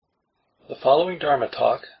following Dharma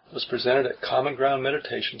talk was presented at Common Ground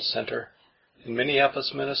Meditation Center in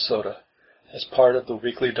Minneapolis, Minnesota, as part of the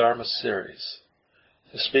weekly Dharma series.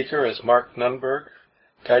 The speaker is Mark Nunberg,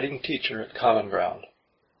 guiding teacher at Common Ground.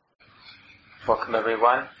 Welcome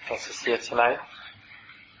everyone. Nice to see you tonight.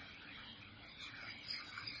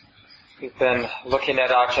 We've been looking at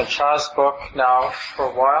Ajahn Chah's book now for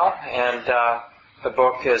a while, and the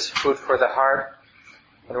book is Food for the Heart.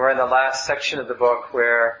 And we're in the last section of the book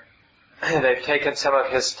where they've taken some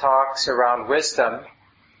of his talks around wisdom.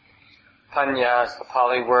 Panya is the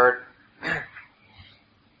Pali word.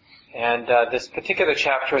 And this particular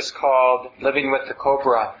chapter is called Living with the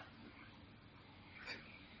Cobra.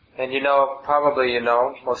 And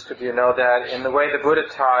most of you know that in the way the Buddha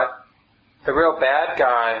taught, the real bad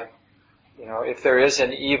guy, if there is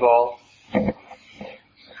an evil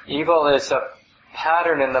is a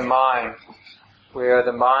pattern in the mind where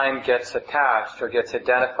the mind gets attached or gets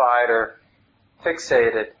identified or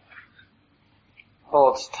fixated,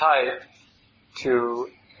 holds tight to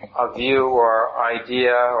a view or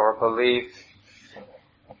idea or belief.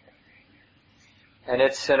 And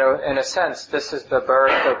it's, in a sense, this is the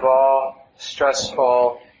birth of all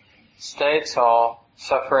stressful states, all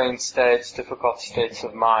suffering states, difficult states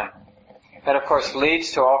of mind. And of course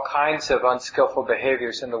leads to all kinds of unskillful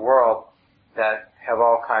behaviors in the world that have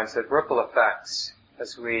all kinds of ripple effects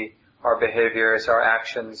as our behaviors, our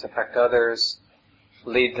actions affect others,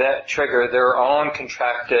 trigger their own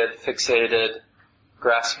contracted, fixated,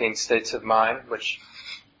 grasping states of mind, which,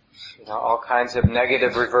 all kinds of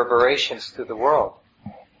negative reverberations through the world.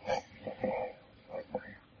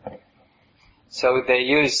 So they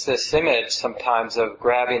use this image sometimes of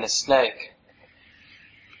grabbing a snake.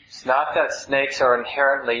 It's not that snakes are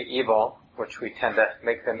inherently evil, which we tend to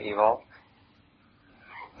make them evil,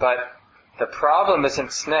 but the problem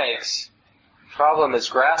isn't snakes. The problem is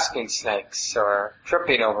grasping snakes or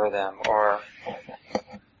tripping over them or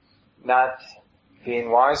not being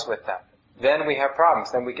wise with them. Then we have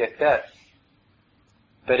problems, then we get bit.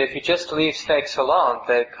 But if you just leave snakes alone,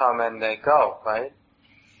 they come and they go, right?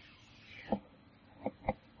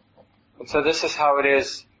 And so this is how it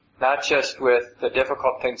is, not just with the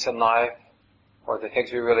difficult things in life or the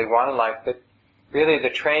things we really want in life, but really the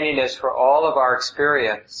training is for all of our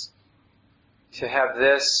experience to have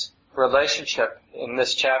this relationship in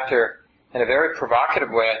this chapter in a very provocative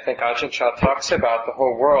way. I think Ajahn Chah talks about the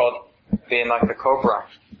whole world being like the cobra.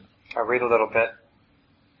 I'll read a little bit.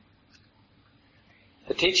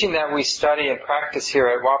 The teaching that we study and practice here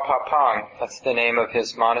at Wat Pah Pong, that's the name of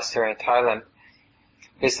his monastery in Thailand,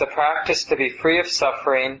 is the practice to be free of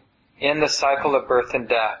suffering in the cycle of birth and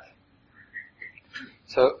death.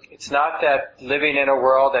 So it's not that living in a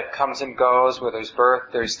world that comes and goes, where there's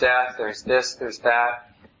birth, there's death, there's this, there's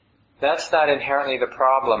that. That's not inherently the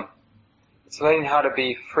problem. It's learning how to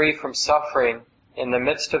be free from suffering in the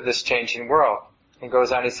midst of this changing world. He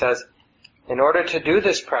goes on, he says, in order to do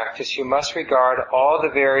this practice, you must regard all the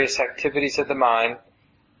various activities of the mind,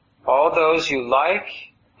 all those you like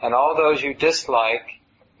and all those you dislike,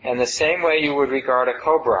 in the same way you would regard a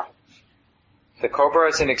cobra. The cobra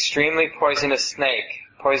is an extremely poisonous snake,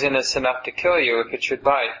 poisonous enough to kill you if it should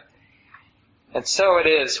bite. And so it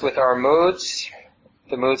is with our moods.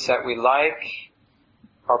 The moods that we like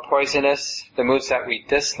are poisonous. The moods that we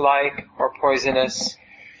dislike are poisonous.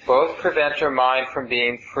 Both prevent our mind from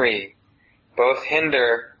being free. Both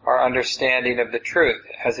hinder our understanding of the truth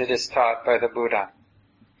as it is taught by the Buddha.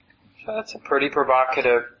 So that's a pretty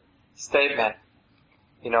provocative statement.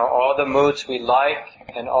 All the moods we like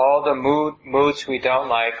and all the moods we don't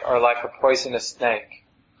like are like a poisonous snake.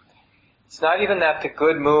 It's not even that the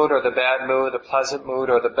good mood or the bad mood, the pleasant mood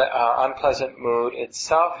or the unpleasant mood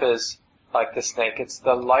itself is like the snake. It's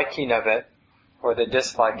the liking of it or the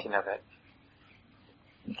disliking of it.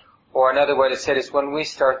 Or another way to say it is when we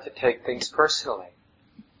start to take things personally.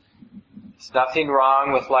 There's nothing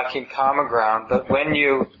wrong with liking Common Ground, but when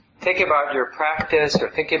you think about your practice or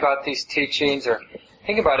think about these teachings or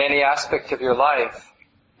think about any aspect of your life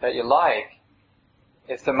that you like,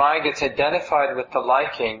 if the mind gets identified with the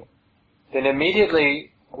liking, then immediately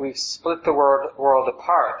we've split the world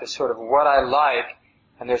apart. There's sort of what I like,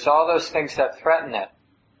 and there's all those things that threaten it.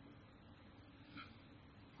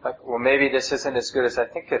 Like, well, maybe this isn't as good as I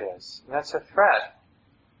think it is. And that's a threat.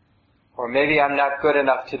 Or maybe I'm not good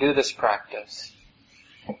enough to do this practice.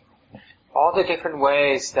 All the different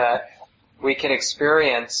ways that we can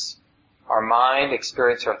experience our mind,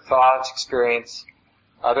 experience our thoughts, experience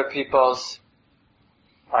other people's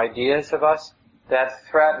ideas of us that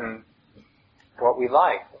threaten what we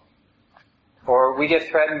like. Or we get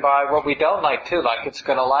threatened by what we don't like too, like it's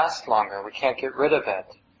going to last longer, we can't get rid of it.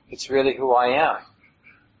 It's really who I am.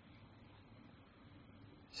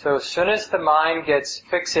 So as soon as the mind gets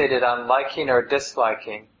fixated on liking or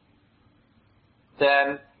disliking,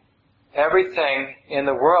 then everything in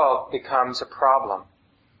the world becomes a problem.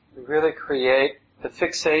 We really create the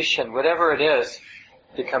fixation, whatever it is,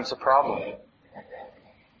 becomes a problem.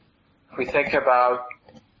 If we think about,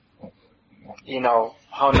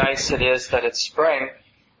 how nice it is that it's spring,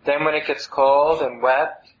 then when it gets cold and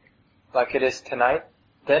wet, like it is tonight,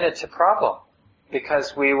 then it's a problem.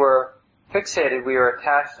 Because we were fixated, we were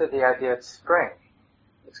attached to the idea it's spring.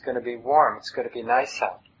 It's going to be warm, it's going to be nice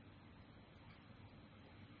out.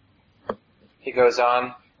 He goes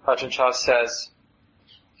on, Ajahn Chah says,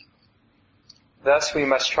 thus we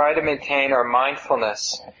must try to maintain our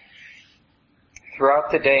mindfulness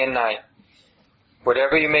throughout the day and night.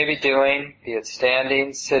 Whatever you may be doing, be it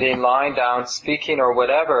standing, sitting, lying down, speaking, or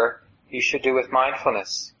whatever, you should do with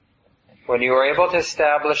mindfulness. When you are able to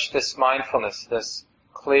establish this mindfulness, this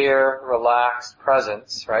clear, relaxed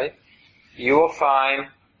presence, right, you will find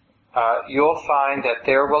that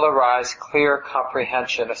there will arise clear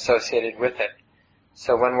comprehension associated with it.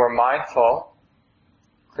 So when we're mindful,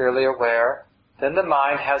 clearly aware, then the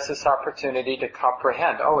mind has this opportunity to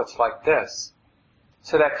comprehend. Oh, it's like this.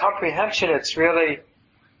 So that comprehension, it's really,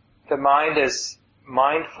 the mind is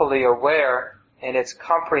mindfully aware, and it's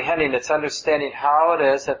comprehending, it's understanding how it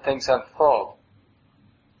is that things unfold.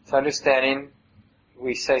 It's understanding,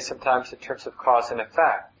 we say sometimes in terms of cause and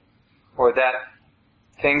effect, or that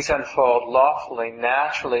things unfold lawfully,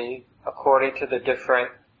 naturally, according to the different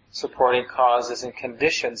supporting causes and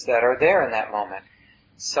conditions that are there in that moment.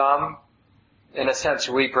 Some, in a sense,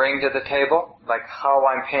 we bring to the table, like how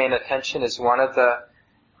I'm paying attention is one of the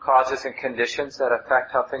causes and conditions that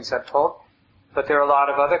affect how things unfold. But there are a lot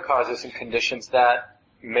of other causes and conditions that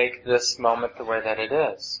make this moment the way that it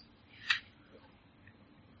is.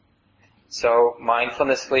 So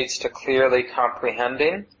mindfulness leads to clearly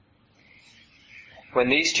comprehending. With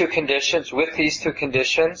these two conditions,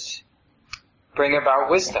 bring about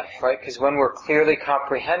wisdom, right? Because when we're clearly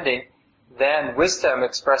comprehending, then wisdom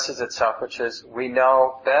expresses itself, which is we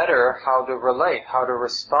know better how to relate, how to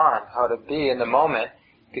respond, how to be in the moment,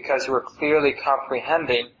 because we're clearly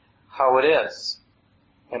comprehending how it is,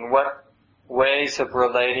 and what ways of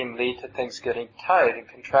relating lead to things getting tight and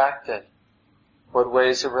contracted, what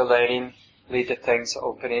ways of relating lead to things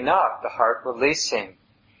opening up, the heart releasing,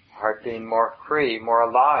 the heart being more free, more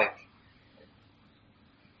alive.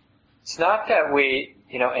 It's not that we,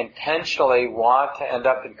 intentionally want to end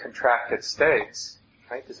up in contracted states,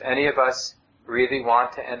 right? Does any of us really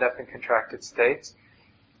want to end up in contracted states?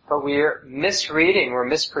 But we're misreading, we're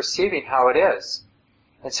misperceiving how it is.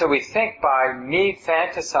 And so we think by me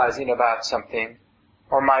fantasizing about something,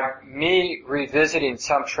 or me revisiting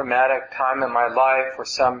some traumatic time in my life or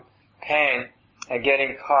some pain and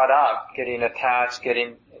getting caught up, getting attached,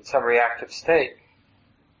 getting in some reactive state,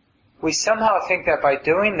 we somehow think that by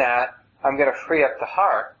doing that, I'm going to free up the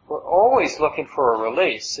heart. We're always looking for a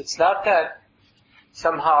release. It's not that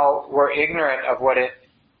somehow we're ignorant of what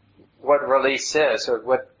release is, or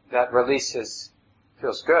what that release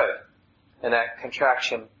feels good, and that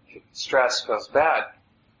contraction, stress feels bad.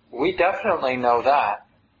 We definitely know that.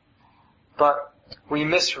 But we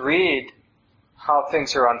misread how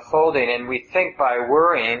things are unfolding, and we think by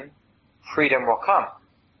worrying, freedom will come.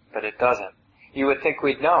 But it doesn't. You would think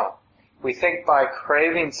we'd know. We think by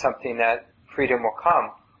craving something that freedom will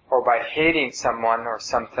come, or by hating someone or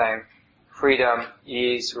something, freedom,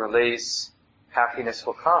 ease, release, happiness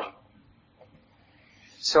will come.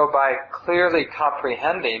 So by clearly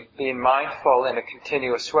comprehending, being mindful in a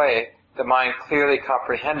continuous way, the mind clearly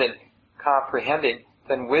comprehending,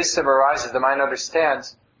 then wisdom arises. The mind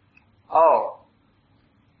understands, the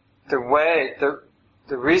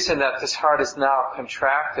reason that this heart is now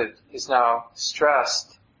contracted, is now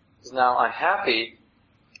stressed, is now unhappy,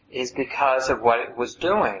 is because of what it was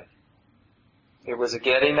doing. It was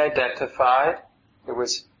getting identified, it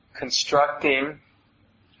was constructing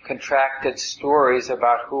contracted stories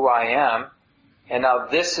about who I am, and now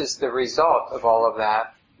this is the result of all of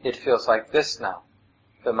that. It feels like this now.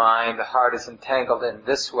 The mind, the heart is entangled in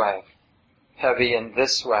this way, heavy in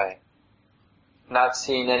this way, not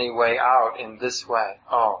seeing any way out in this way.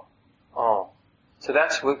 So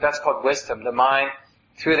that's called wisdom. The mind,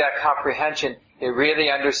 through that comprehension, it really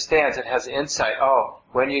understands, it has insight.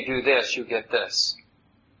 When you do this, you get this.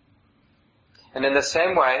 And in the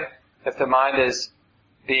same way, if the mind is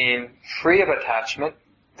being free of attachment,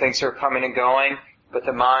 things are coming and going, but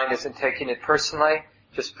the mind isn't taking it personally,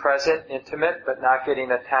 just present, intimate, but not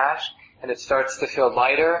getting attached, and it starts to feel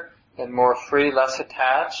lighter and more free, less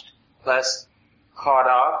attached, less caught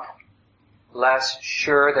up, less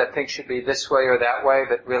sure that things should be this way or that way,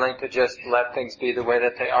 but willing to just let things be the way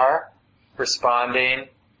that they are, responding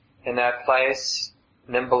in that place,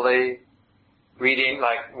 nimbly, reading,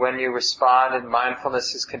 like when you respond and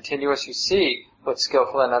mindfulness is continuous, you see what's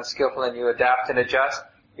skillful and unskillful and you adapt and adjust.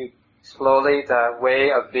 You slowly, the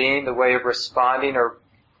way of being, the way of responding or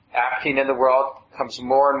acting in the world comes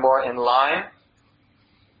more and more in line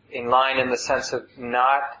in the sense of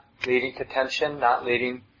not leading to tension, not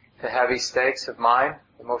leading to heavy states of mind,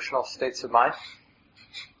 emotional states of mind.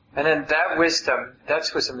 And then that wisdom,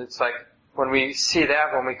 that's wisdom. It's like when we see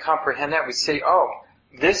that, when we comprehend that, we see, oh,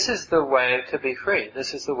 this is the way to be free.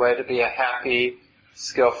 This is the way to be a happy,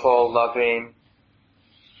 skillful, loving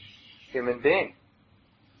human being.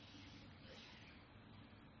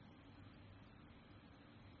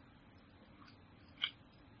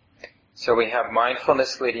 So we have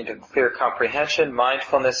mindfulness leading to clear comprehension,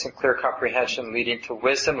 mindfulness and clear comprehension leading to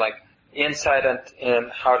wisdom, like insight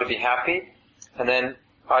in how to be happy. And then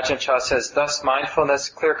Ajahn Chah says, thus mindfulness,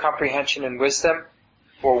 clear comprehension, and wisdom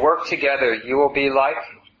will work together. You will be like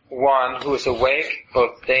one who is awake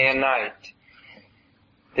both day and night.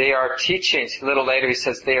 They are teachings. A little later he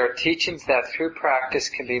says, they are teachings that through practice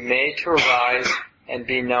can be made to arise and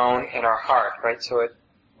be known in our heart, right? So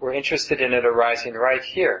we're interested in it arising right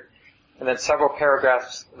here. And then several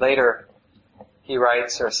paragraphs later, he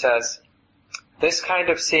writes or says, this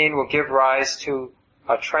kind of scene will give rise to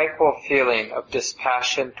a tranquil feeling of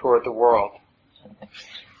dispassion toward the world.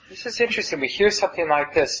 This is interesting. We hear something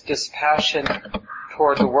like this, dispassion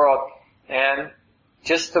toward the world, and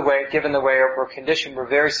just the way, given the way we're conditioned, we're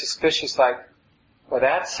very suspicious, like, well,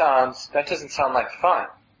 that doesn't sound like fun,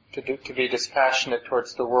 to be dispassionate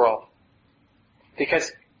towards the world.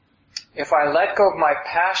 Because if I let go of my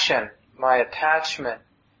passion, my attachment,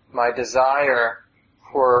 my desire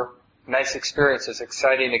for nice experiences,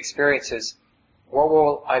 exciting experiences, what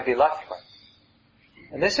will I be left with?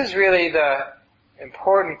 And this is really the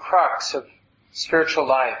important crux of spiritual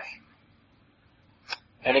life.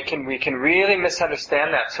 And we can really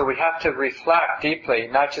misunderstand that. So we have to reflect deeply,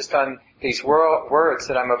 not just on these words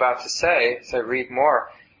that I'm about to say as I read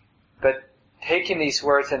more, but taking these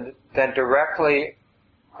words and then directly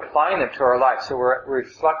applying them to our life. So we're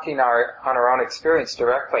reflecting on our own experience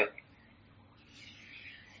directly.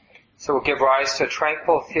 So we'll give rise to a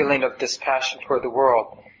tranquil feeling of dispassion toward the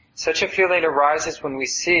world. Such a feeling arises when we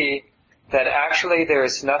see that actually there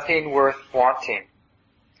is nothing worth wanting.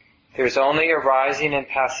 There is only a rising and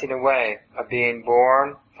passing away, a being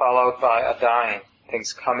born followed by a dying,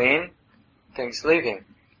 things coming, things leaving.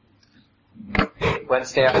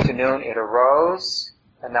 Wednesday afternoon it arose,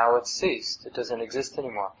 and now it's ceased. It doesn't exist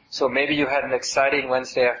anymore. So maybe you had an exciting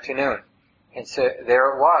Wednesday afternoon, and so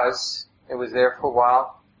there it was there for a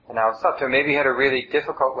while, and now it's up. Or maybe you had a really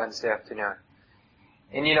difficult Wednesday afternoon.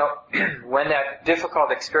 And when that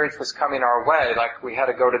difficult experience was coming our way, like we had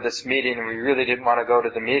to go to this meeting and we really didn't want to go to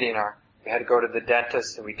the meeting, or we had to go to the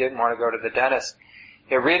dentist and we didn't want to go to the dentist,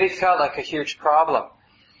 it really felt like a huge problem.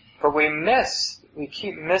 But we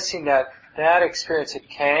keep missing that experience. It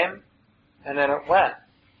came and then it went.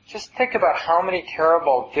 Just think about how many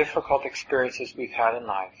terrible, difficult experiences we've had in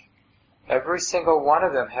life. Every single one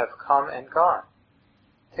of them have come and gone.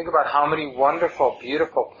 Think about how many wonderful,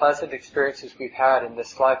 beautiful, pleasant experiences we've had in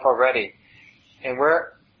this life already. And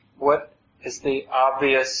what is the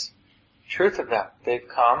obvious truth of them? They've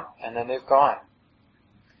come and then they've gone.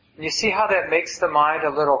 And you see how that makes the mind a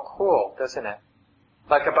little cool, doesn't it?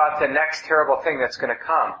 Like about the next terrible thing that's going to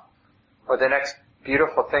come, or the next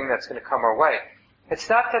beautiful thing that's going to come our way. It's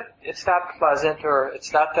not that it's not pleasant, or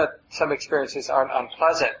it's not that some experiences aren't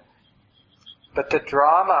unpleasant, but the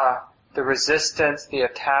drama, the resistance, the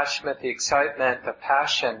attachment, the excitement, the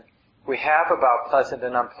passion we have about pleasant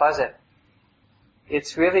and unpleasant,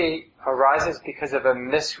 it's really arises because of a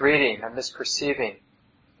misreading, a misperceiving.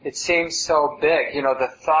 It seems so big.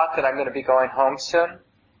 The thought that I'm going to be going home soon,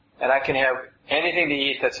 and I can have anything to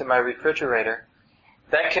eat that's in my refrigerator,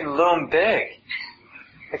 that can loom big.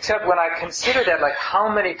 Except when I consider that, like how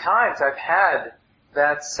many times I've had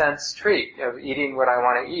that sense treat of eating what I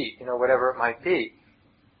want to eat, whatever it might be.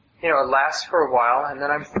 It lasts for a while and then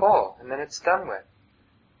I'm full and then it's done with.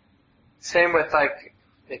 Same with like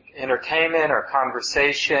entertainment or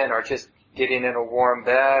conversation or just getting in a warm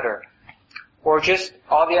bed or just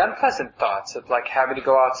all the unpleasant thoughts of like having to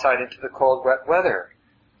go outside into the cold, wet weather,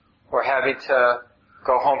 or having to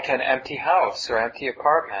go home to an empty house or empty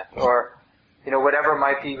apartment, or whatever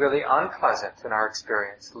might be really unpleasant in our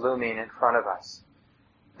experience looming in front of us.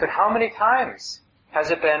 But how many times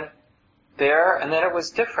has it been there and then it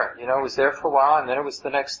was different? It was there for a while and then it was the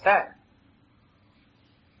next thing.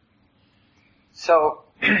 So,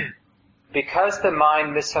 because the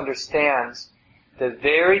mind misunderstands, the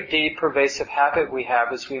very deep, pervasive habit we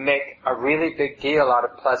have is we make a really big deal out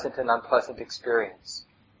of pleasant and unpleasant experience.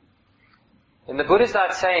 And the Buddha's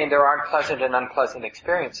not saying there aren't pleasant and unpleasant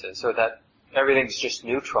experiences, or that everything's just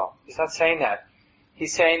neutral. He's not saying that.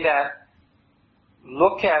 He's saying that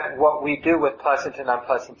look at what we do with pleasant and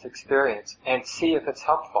unpleasant experience and see if it's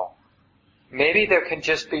helpful. Maybe there can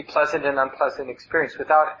just be pleasant and unpleasant experience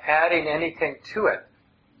without adding anything to it.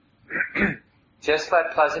 Just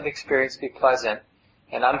let pleasant experience be pleasant,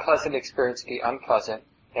 and unpleasant experience be unpleasant,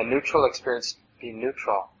 and neutral experience be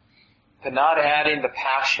neutral. But not adding the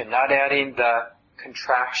passion, not adding the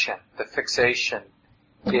contraction, the fixation,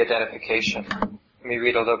 the identification. Let me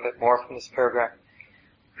read a little bit more from this paragraph.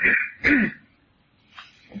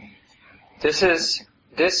 This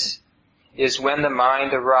is when the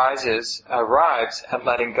mind arrives at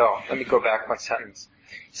letting go. Let me go back one sentence.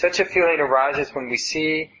 Such a feeling arises when we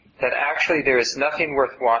see that actually there is nothing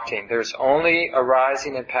worth wanting. There is only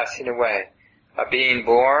arising and passing away, a being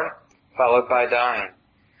born followed by dying.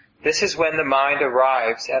 This is when the mind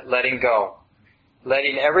arrives at letting go,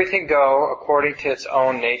 letting everything go according to its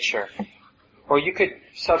own nature. Or you could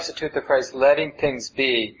substitute the phrase, letting things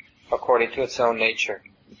be according to its own nature.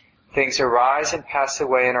 Things arise and pass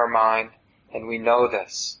away in our mind, and we know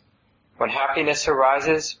this. When happiness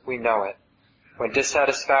arises, we know it. When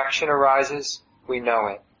dissatisfaction arises, we know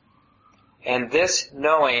it. And this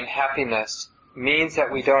knowing happiness means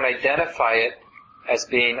that we don't identify it as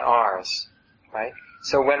being ours, right?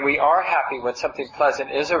 So when we are happy, when something pleasant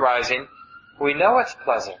is arising, we know it's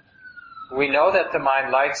pleasant. We know that the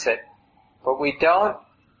mind likes it, but we don't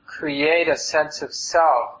create a sense of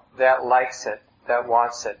self that likes it, that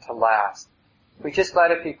wants it to last. We just let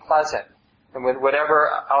it be pleasant. And when whatever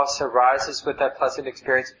else arises with that pleasant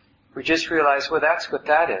experience, we just realize, well, that's what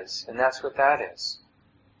that is, and that's what that is.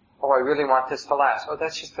 Oh, I really want this to last. Oh,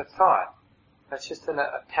 that's just a thought. That's just an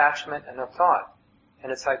attachment and a thought.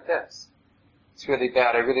 And it's like this. It's really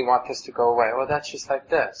bad. I really want this to go away. Oh, that's just like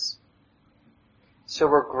this. So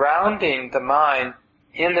we're grounding the mind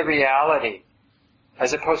in the reality,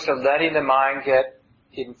 as opposed to letting the mind get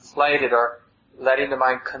inflated or letting the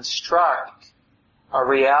mind construct a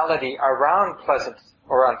reality around pleasant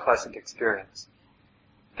or unpleasant experience.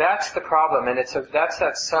 That's the problem, and that's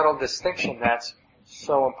that subtle distinction that's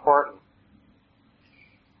so important.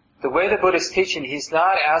 The way the Buddha is teaching, he's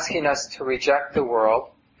not asking us to reject the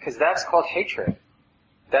world, because that's called hatred.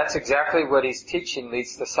 That's exactly what he's teaching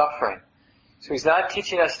leads to suffering. So he's not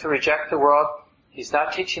teaching us to reject the world. He's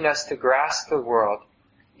not teaching us to grasp the world.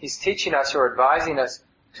 He's teaching us or advising us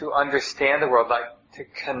to understand the world, like to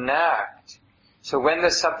connect. So when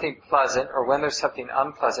there's something pleasant or when there's something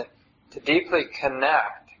unpleasant, to deeply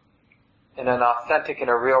connect in an authentic and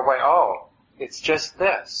a real way. Oh, it's just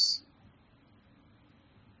this.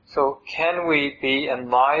 So can we be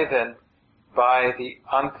enlivened by the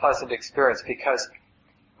unpleasant experience? Because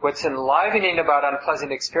what's enlivening about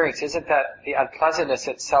unpleasant experience isn't that the unpleasantness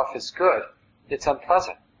itself is good. It's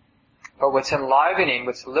unpleasant. But what's enlivening,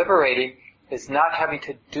 what's liberating, is not having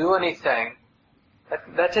to do anything.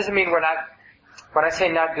 That doesn't mean we're not, when I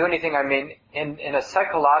say not do anything, I mean in a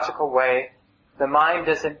psychological way, the mind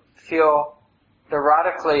doesn't feel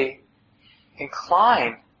neurotically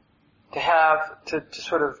inclined to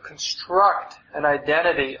sort of construct an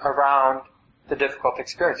identity around the difficult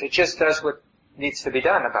experience. It just does what needs to be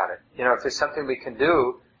done about it. You know, if there's something we can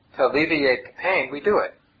do to alleviate the pain, we do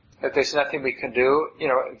it. If there's nothing we can do, you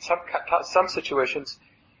know, in some situations,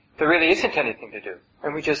 there really isn't anything to do.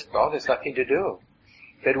 And we just, there's nothing to do.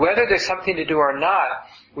 But whether there's something to do or not,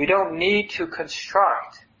 we don't need to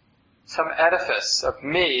construct some edifice of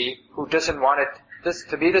me who doesn't want it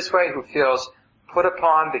to be this way, who feels put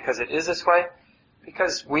upon because it is this way,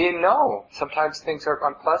 because we know sometimes things are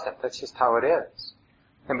unpleasant. That's just how it is.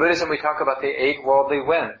 In Buddhism, we talk about the 8 worldly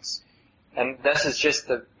winds. And this is just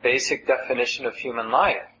the basic definition of human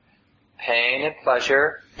life. Pain and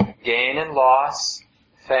pleasure, gain and loss,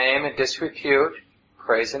 fame and disrepute,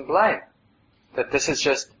 praise and blame. That this is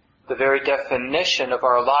just the very definition of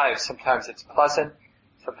our lives. Sometimes it's pleasant,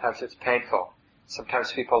 sometimes it's painful.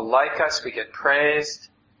 Sometimes people like us, we get praised.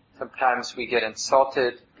 Sometimes we get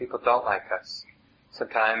insulted, people don't like us.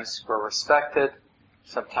 Sometimes we're respected,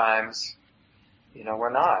 sometimes,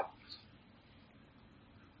 we're not.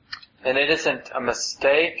 And it isn't a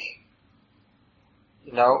mistake,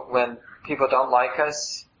 when people don't like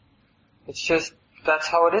us. It's just, that's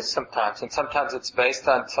how it is sometimes. And sometimes it's based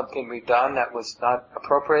on something we've done that was not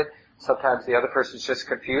appropriate. Sometimes the other person's just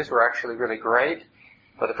confused. We're actually really great.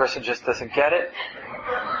 But the person just doesn't get it.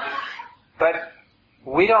 But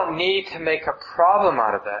we don't need to make a problem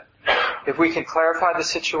out of it. If we can clarify the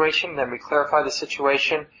situation, then we clarify the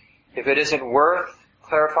situation. If it isn't worth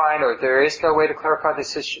clarifying, or there is no way to clarify the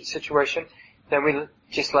situation, then we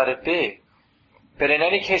just let it be. But in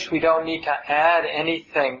any case, we don't need to add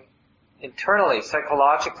anything internally,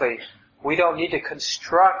 psychologically. We don't need to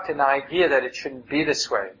construct an idea that it shouldn't be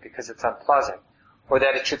this way because it's unpleasant, or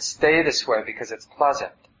that it should stay this way because it's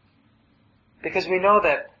pleasant. Because we know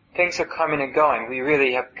that things are coming and going. We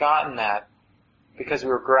really have gotten that because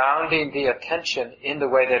we're grounding the attention in the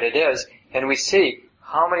way that it is, and we see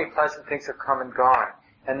how many pleasant things have come and gone.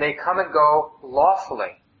 And they come and go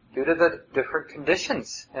lawfully due to the different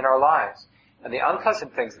conditions in our lives. And the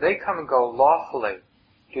unpleasant things, they come and go lawfully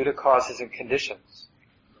due to causes and conditions.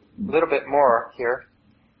 A little bit more here.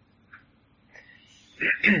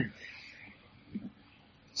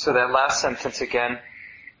 So that last sentence again.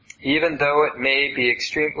 Even though it may be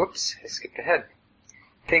extreme, I skipped ahead.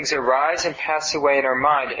 Things arise and pass away in our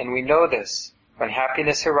mind, and we know this. When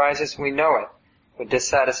happiness arises, we know it. When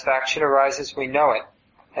dissatisfaction arises, we know it.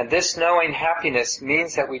 And this knowing happiness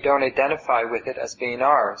means that we don't identify with it as being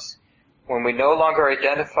ours. When we no longer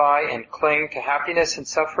identify and cling to happiness and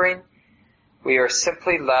suffering, we are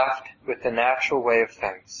simply left with the natural way of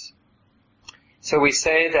things. So we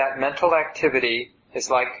say that mental activity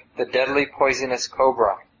is like the deadly poisonous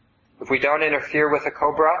cobra. If we don't interfere with a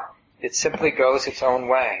cobra, it simply goes its own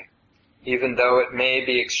way. Even though it may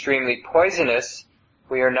be extremely poisonous,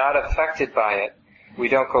 we are not affected by it. We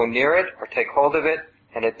don't go near it or take hold of it,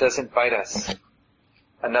 and it doesn't bite us.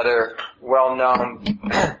 Another well-known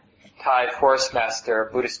Thai forest master,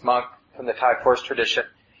 a Buddhist monk from the Thai forest tradition,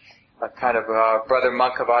 a kind of brother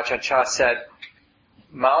monk of Ajahn Chah, said,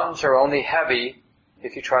 mountains are only heavy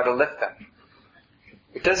if you try to lift them.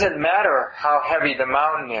 It doesn't matter how heavy the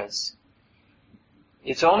mountain is.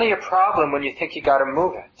 It's only a problem when you think you gotta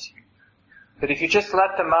move it. But if you just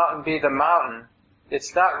let the mountain be the mountain,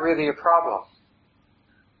 it's not really a problem.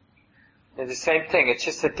 It's the same thing. It's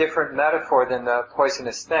just a different metaphor than the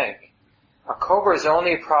poisonous snake. A cobra is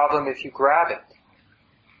only a problem if you grab it.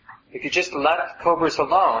 If you just let cobras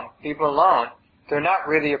alone, leave them alone, they're not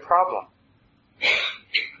really a problem.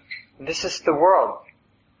 And this is the world.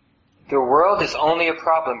 The world is only a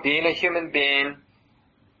problem. Being a human being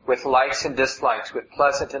with likes and dislikes, with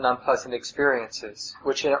pleasant and unpleasant experiences,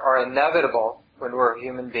 which are inevitable when we're a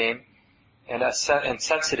human being and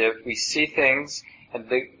sensitive. We see things,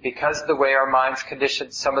 and because of the way our mind's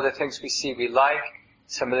conditioned, some of the things we see we like,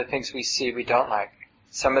 some of the things we see we don't like.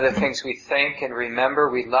 Some of the things we think and remember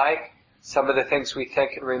we like, some of the things we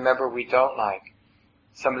think and remember we don't like.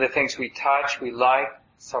 Some of the things we touch we like,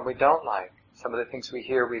 some we don't like. Some of the things we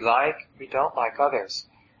hear we like, we don't like others.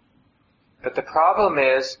 But the problem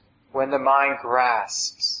is when the mind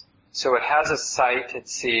grasps. So it has a sight it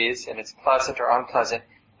sees, and it's pleasant or unpleasant,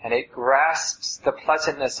 and it grasps the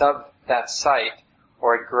pleasantness of that sight,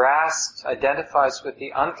 or it grasps, identifies with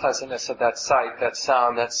the unpleasantness of that sight, that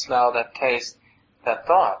sound, that smell, that taste, that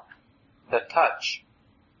thought, that touch.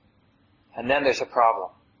 And then there's a problem.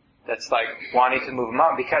 That's like wanting to move a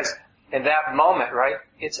mountain, because in that moment, right,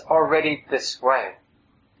 it's already this way.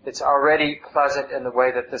 It's already pleasant in the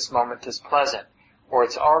way that this moment is pleasant. Or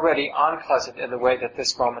it's already unpleasant in the way that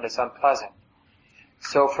this moment is unpleasant.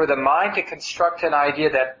 So for the mind to construct an idea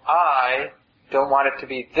that I don't want it to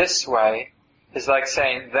be this way is like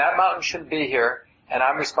saying that mountain shouldn't be here and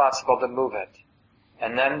I'm responsible to move it.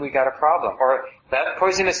 And then we got a problem. Or that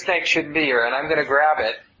poisonous snake shouldn't be here and I'm going to grab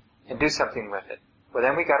it and do something with it. Well,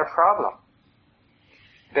 then we got a problem.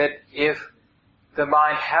 But if the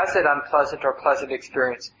mind has an unpleasant or pleasant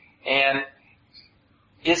experience and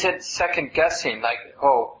isn't second guessing, like,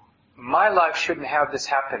 oh, my life shouldn't have this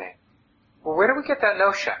happening. Well, where do we get that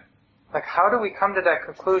notion? Like, how do we come to that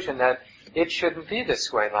conclusion that it shouldn't be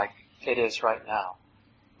this way like it is right now?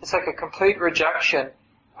 It's like a complete rejection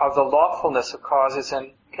of the lawfulness of causes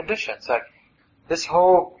and conditions. Like, this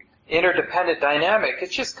whole interdependent dynamic,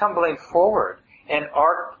 it's just tumbling forward. And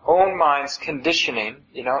our own mind's conditioning,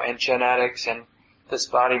 and genetics and this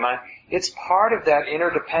body mind, it's part of that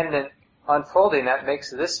interdependent unfolding that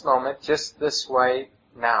makes this moment just this way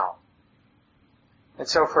now. And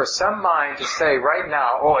so for some mind to say right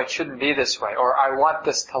now, oh, it shouldn't be this way, or I want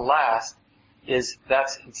this to last,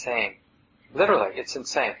 that's insane. Literally, it's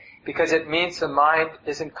insane. Because it means the mind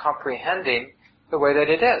isn't comprehending the way that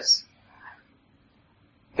it is.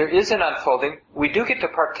 There is an unfolding. We do get to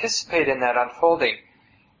participate in that unfolding.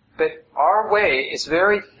 But our way is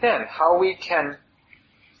very thin. How we can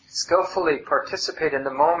skillfully participate in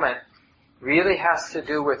the moment really has to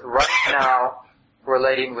do with right now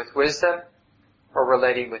relating with wisdom or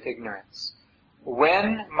relating with ignorance.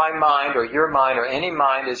 when my mind or your mind or any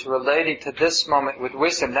mind is relating to this moment with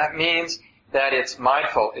wisdom, that means that it's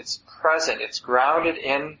mindful, it's present, it's grounded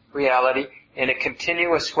in reality in a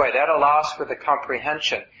continuous way. That allows for the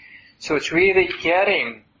comprehension. So it's really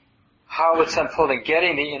getting how it's unfolding,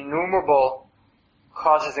 getting the innumerable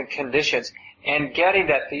causes and conditions, and getting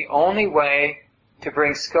that the only way to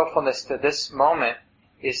bring skillfulness to this moment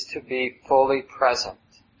is to be fully present.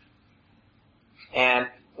 And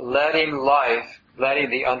letting life, letting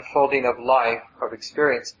the unfolding of life, of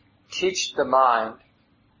experience, teach the mind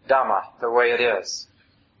Dharma, the way it is.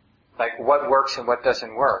 Like what works and what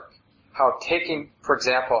doesn't work. How taking, for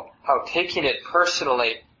example, how taking it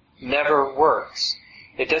personally never works.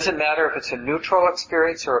 It doesn't matter if it's a neutral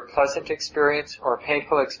experience or a pleasant experience or a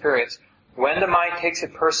painful experience. When the mind takes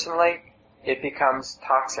it personally, it becomes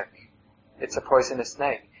toxic. It's a poisonous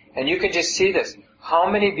snake. And you can just see this. How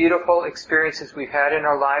many beautiful experiences we've had in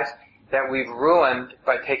our lives that we've ruined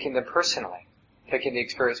by taking them personally, taking the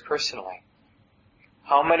experience personally.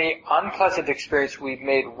 How many unpleasant experiences we've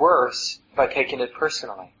made worse by taking it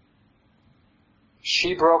personally.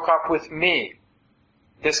 She broke up with me.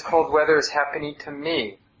 This cold weather is happening to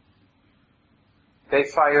me. They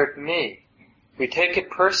fired me. We take it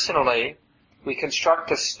personally, we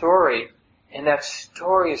construct a story, and that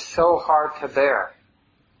story is so hard to bear.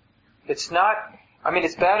 It's not,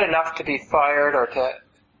 it's bad enough to be fired or to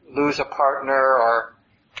lose a partner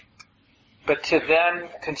but to then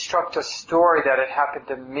construct a story that it happened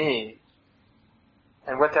to me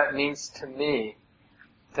and what that means to me,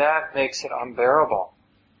 that makes it unbearable.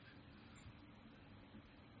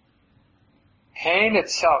 Pain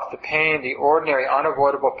itself, the pain, the ordinary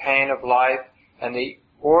unavoidable pain of life and the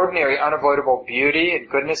ordinary unavoidable beauty and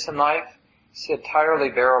goodness in life is entirely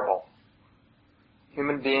bearable.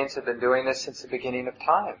 Human beings have been doing this since the beginning of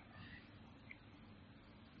time.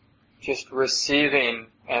 Just receiving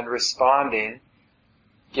and responding,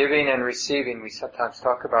 giving and receiving, we sometimes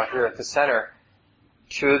talk about here at the center,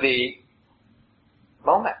 to the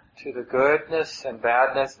moment, to the goodness and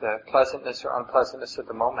badness, the pleasantness or unpleasantness of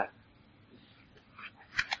the moment.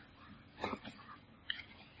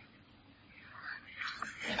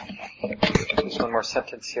 There's one more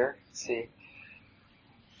sentence here. Let's see.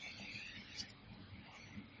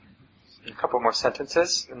 A couple more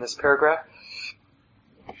sentences in this paragraph.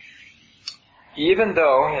 Even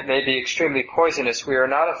though it may be extremely poisonous, we are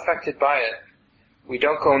not affected by it. We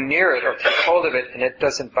don't go near it or take hold of it, and it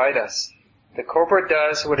doesn't bite us. The cobra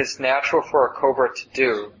does what is natural for a cobra to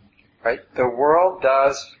do. Right? The world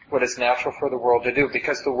does what is natural for the world to do,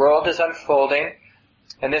 because the world is unfolding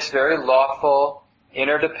in this very lawful,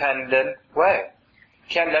 interdependent way. You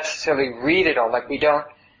can't necessarily read it all, like we don't,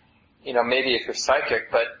 maybe if you're psychic,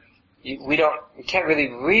 but we can't really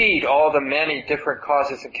read all the many different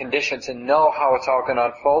causes and conditions and know how it's all going to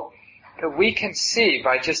unfold. But we can see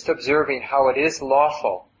by just observing how it is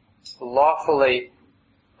lawfully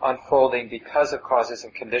unfolding because of causes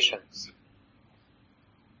and conditions.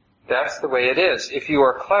 That's the way it is. If you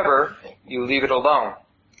are clever, you leave it alone.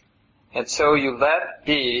 And so you let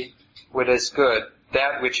be what is good,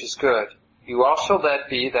 that which is good. You also let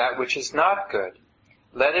be that which is not good.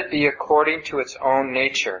 Let it be according to its own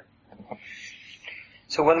nature.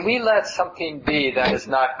 So when we let something be that is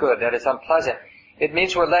not good, that is unpleasant, it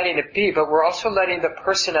means we're letting it be, but we're also letting the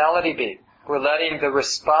personality be. We're letting the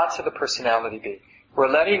response of the personality be. We're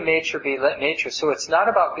letting nature be nature. So it's not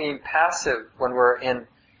about being passive when we're in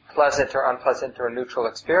pleasant or unpleasant or neutral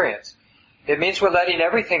experience. It means we're letting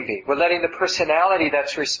everything be. We're letting the personality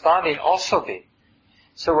that's responding also be.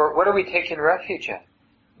 So what are we taking refuge in?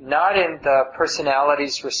 Not in the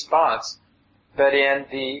personality's response, but in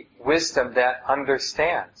the wisdom that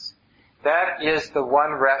understands. That is the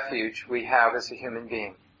one refuge we have as a human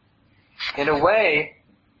being. In a way,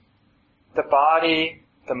 the body,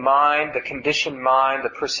 the mind, the conditioned mind, the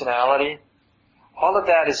personality, all of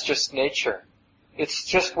that is just nature. It's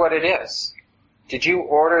just what it is. Did you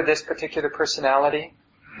order this particular personality?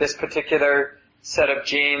 This particular set of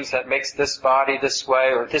genes that makes this body this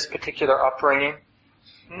way, or this particular upbringing?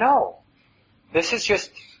 No. This is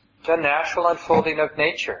just the natural unfolding of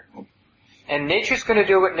nature. And nature's going to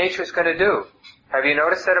do what nature's going to do. Have you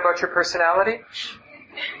noticed that about your personality?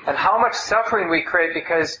 And how much suffering we create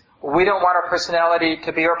because we don't want our personality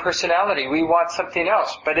to be our personality. We want something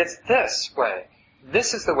else. But it's this way.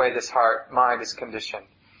 This is the way this mind is conditioned.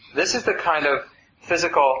 This is the kind of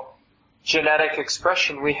physical, genetic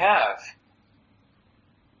expression we have.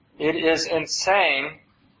 It is insane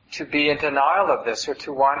to be in denial of this or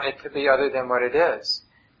to want it to be other than what it is.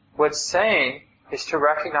 What's sane is to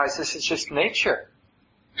recognize this is just nature.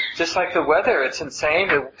 Just like the weather, it's insane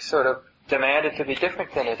to sort of demand it to be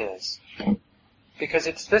different than it is. Because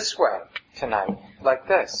it's this way tonight, like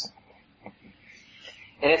this.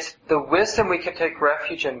 And it's the wisdom we can take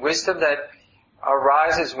refuge in, wisdom that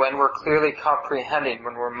arises when we're clearly comprehending,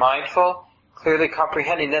 when we're mindful, clearly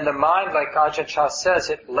comprehending. Then the mind, like Ajahn Chah says,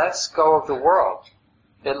 it lets go of the world.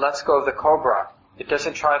 It lets go of the cobra. It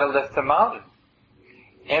doesn't try to lift the mountain.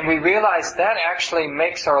 And we realize that actually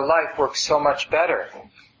makes our life work so much better.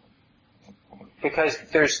 Because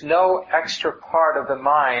there's no extra part of the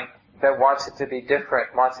mind that wants it to be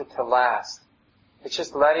different, wants it to last. It's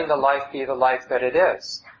just letting the life be the life that it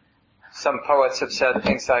is. Some poets have said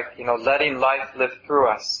things like, letting life live through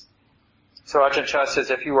us. So Ajahn Chah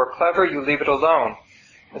says, if you are clever, you leave it alone.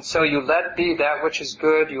 And so you let be that which is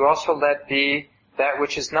good, you also let be that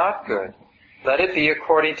which is not good. Let it be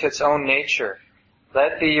according to its own nature.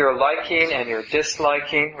 Let be your liking and your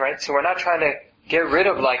disliking, right? So we're not trying to get rid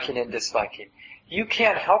of liking and disliking. You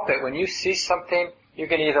can't help it. When you see something, you're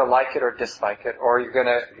going to either like it or dislike it, or you're going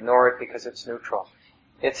to ignore it because it's neutral.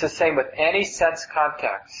 It's the same with any sense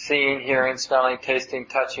contact, seeing, hearing, smelling, tasting,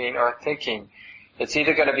 touching, or thinking. It's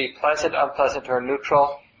either going to be pleasant, unpleasant, or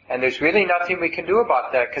neutral, and there's really nothing we can do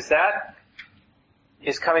about that, because that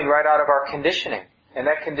is coming right out of our conditioning, and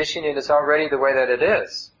that conditioning is already the way that it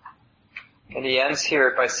is. And he ends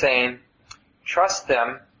here by saying, treat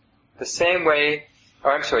them the same way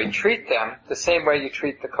you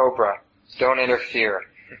treat the cobra. Don't interfere.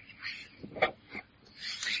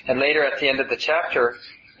 And later at the end of the chapter,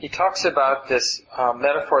 he talks about this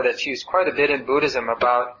metaphor that's used quite a bit in Buddhism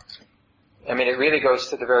about, it really goes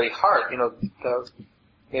to the very heart.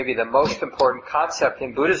 Maybe the most important concept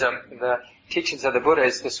in Buddhism, the teachings of the Buddha,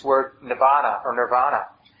 is this word nibbana or nirvana,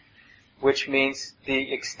 which means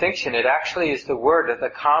the extinction. It actually is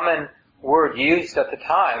the common word used at the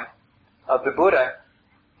time of the Buddha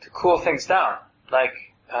to cool things down. Like,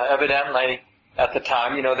 evidently, at the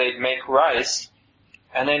time, they'd make rice,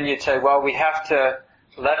 and then you'd say, well, we have to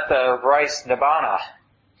let the rice nibbana,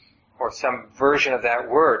 or some version of that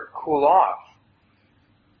word, cool off.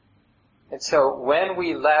 And so when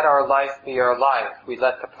we let our life be our life, we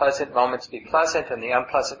let the pleasant moments be pleasant, and the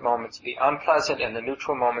unpleasant moments be unpleasant, and the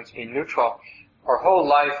neutral moments be neutral, our whole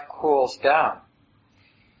life cools down.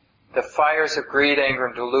 The fires of greed, anger,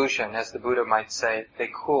 and delusion, as the Buddha might say, they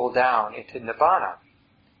cool down into nibbana,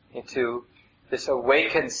 into this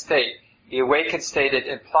awakened state. The awakened state, it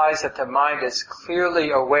implies that the mind is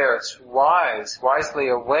clearly aware, it's wisely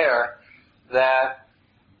aware that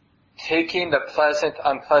taking the pleasant,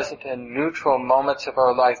 unpleasant, and neutral moments of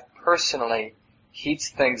our life personally heats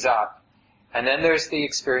things up. And then there's the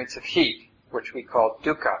experience of heat, which we call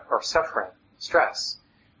dukkha, or suffering, stress.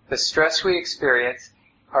 The stress we experience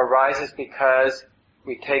arises because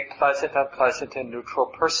we take pleasant, unpleasant, and neutral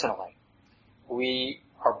personally. We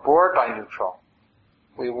are bored by neutral.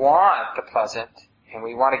 We want the pleasant, and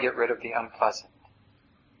we want to get rid of the unpleasant.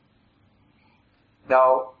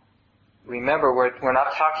 Now, remember, we're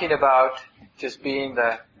not talking about just being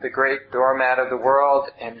the great doormat of the world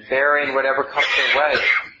and bearing whatever comes our way,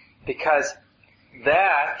 because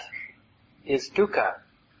that is dukkha.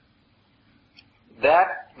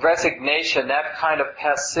 That resignation, that kind of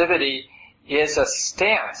passivity is a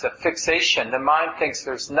stance, a fixation. The mind thinks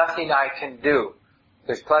there's nothing I can do.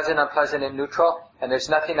 There's pleasant, unpleasant, and neutral, and there's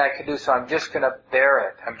nothing I can do, so I'm just going to bear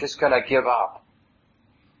it. I'm just going to give up.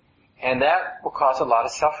 And that will cause a lot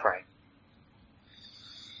of suffering.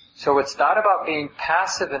 So it's not about being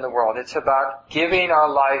passive in the world. It's about giving our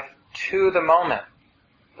life to the moment.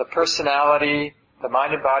 The personality, the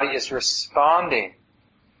mind and body is responding.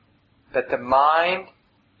 But the mind,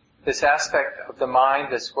 this aspect of the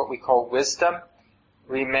mind, this what we call wisdom,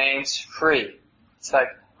 remains free. It's like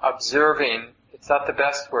observing. It's not the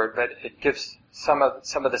best word, but it gives some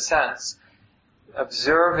of the sense.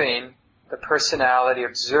 Observing the personality,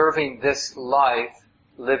 observing this life,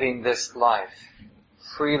 living this life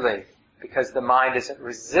freely, because the mind isn't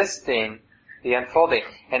resisting the unfolding.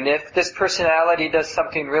 And if this personality does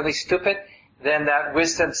something really stupid, then that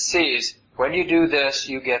wisdom sees, when you do this,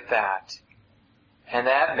 you get that. And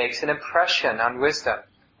that makes an impression on wisdom.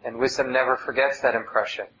 And wisdom never forgets that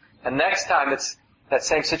impression. And next time that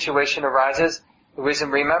same situation arises, the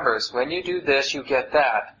wisdom remembers, when you do this, you get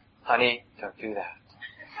that. Honey, don't do that.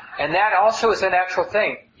 And that also is a natural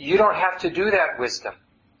thing. You don't have to do that wisdom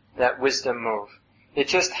move. It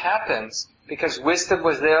just happens because wisdom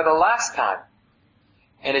was there the last time.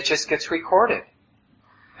 And it just gets recorded.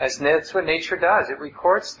 That's what nature does. It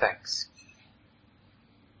records things.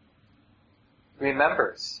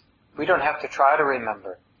 Remembers. We don't have to try to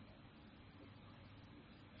remember.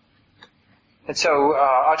 And so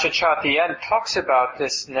Ajahn Chah at the end talks about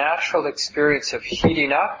this natural experience of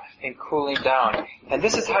heating up and cooling down. And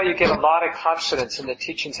this is how you get a lot of confidence in the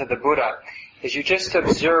teachings of the Buddha, is you just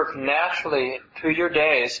observe naturally through your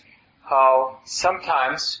days how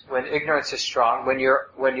sometimes when ignorance is strong, when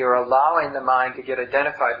you're allowing the mind to get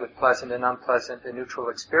identified with pleasant and unpleasant and neutral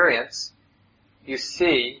experience, you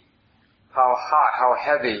see how hot, how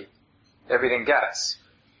heavy everything gets.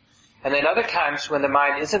 And then other times when the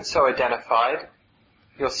mind isn't so identified,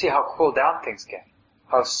 you'll see how cooled down things get,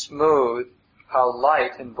 how smooth, how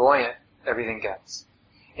light and buoyant everything gets.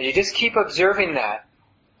 And you just keep observing that.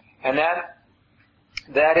 And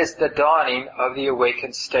that is the dawning of the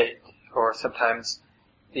awakened state, or sometimes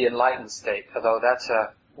the enlightened state, although that's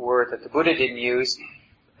a word that the Buddha didn't use.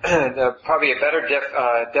 Probably a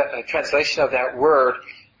better translation of that word,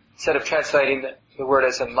 instead of translating the word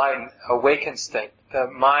as enlightened, awakened state. The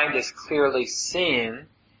mind is clearly seeing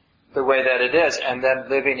the way that it is, and then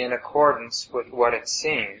living in accordance with what it's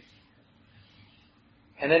seeing.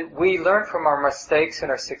 And then we learn from our mistakes and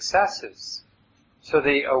our successes. So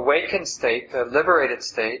the awakened state, the liberated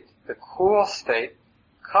state, the cool state,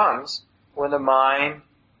 comes when the mind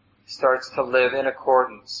starts to live in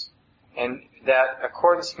accordance. And that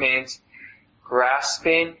accordance means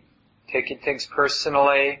grasping, taking things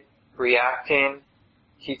personally, reacting,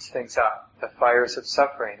 heats things up. The fires of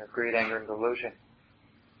suffering, of greed, anger, and delusion.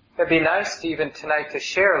 It'd be nice to even tonight to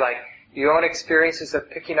share, like, your own experiences of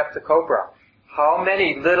picking up the Cobra. How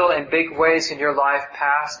many little and big ways in your life,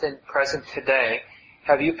 past and present today,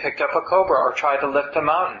 have you picked up a Cobra or tried to lift a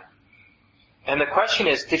mountain? And the question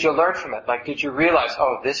is, did you learn from it? Like, did you realize,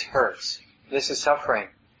 oh, this hurts. This is suffering.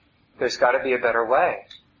 There's got to be a better way.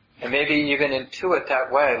 And maybe even intuit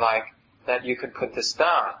that way, like, that you could put this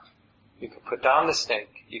down. You could put down the snake.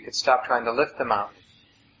 You could stop trying to lift the mountain.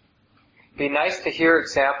 It'd be nice to hear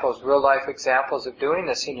examples, real life examples of doing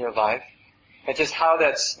this in your life, and just how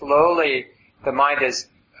that slowly the mind is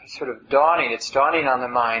sort of dawning. It's dawning on the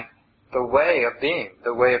mind the way of being,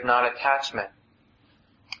 the way of non-attachment.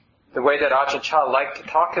 The way that Ajahn Chah liked to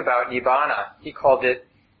talk about Nibbana, he called it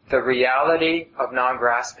the reality of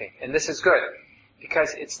non-grasping. And this is good,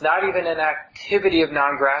 because it's not even an activity of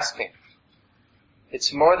non-grasping.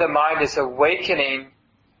 It's more the mind is awakening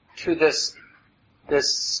to this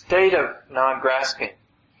state of non-grasping.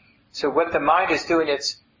 So what the mind is doing,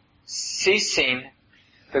 it's ceasing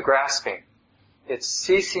the grasping. It's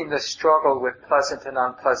ceasing the struggle with pleasant and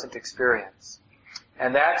unpleasant experience.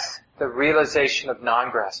 And that's the realization of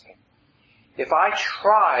non-grasping. If I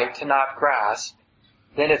try to not grasp,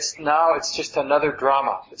 then it's just another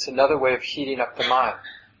drama. It's another way of heating up the mind.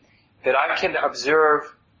 That I can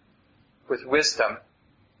observe with wisdom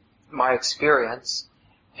my experience,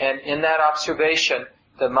 and in that observation,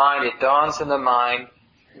 it dawns in the mind,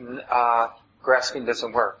 grasping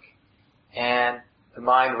doesn't work. And the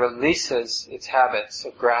mind releases its habits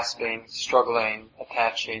of grasping, struggling,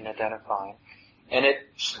 attaching, identifying. And it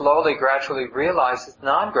slowly, gradually realizes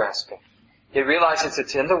non-grasping. It realizes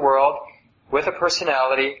it's in the world with a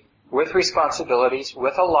personality, with responsibilities,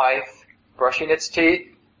 with a life, brushing its teeth,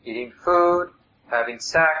 eating food, having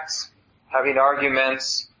sex, having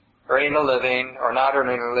arguments, earning a living or not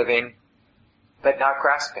earning a living, but not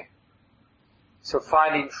grasping. So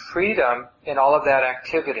finding freedom in all of that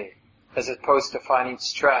activity, as opposed to finding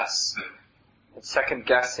stress and second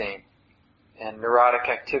guessing and neurotic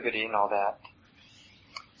activity and all that.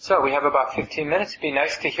 So we have about 15 minutes. It'd be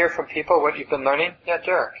nice to hear from people what you've been learning. Yeah,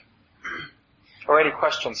 Derek. Or any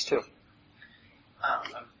questions too. I'd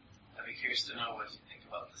be curious to know what you think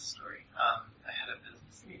about this story. I had a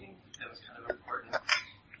business meeting that was kind of important.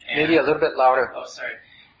 Maybe a little bit louder. Oh, sorry.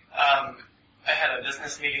 I had a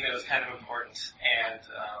business meeting that was kind of important, and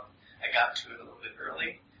I got to it a little bit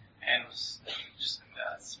early, and was just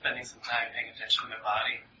spending some time paying attention to my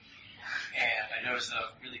body. And I noticed that I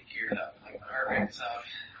was really geared up, like my heart rate was up,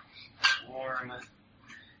 warm,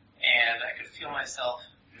 and I could feel myself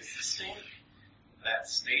resisting that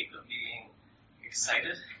state of being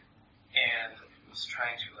excited, and was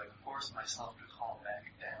trying to force myself to calm back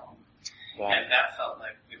down. Yeah. And that felt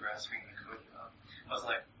like the grasping the Cobra. I was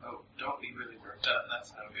like, oh, don't be really worked up.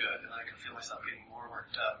 That's no good. And I could feel myself getting more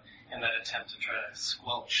worked up in that attempt to try to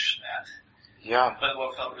squelch that. Yeah. But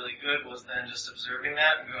what felt really good was then just observing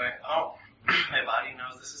that and going, oh, my body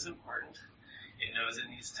knows this is important. It knows it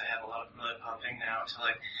needs to have a lot of blood pumping now to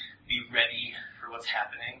be ready for what's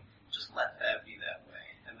happening. Just let that be that way.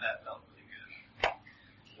 And that felt really good.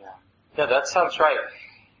 Yeah, that sounds right.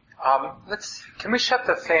 Can we shut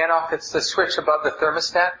the fan off? It's the switch above the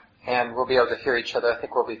thermostat, and we'll be able to hear each other. I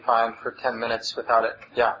think we'll be fine for 10 minutes without it.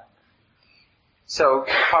 Yeah. So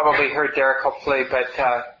you probably heard Derek hopefully, but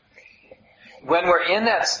when we're in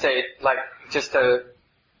that state, like just to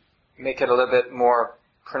make it a little bit more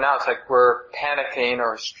pronounced, like we're panicking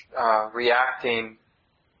or reacting,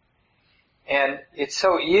 and it's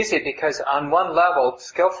so easy because on one level,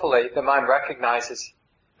 skillfully, the mind recognizes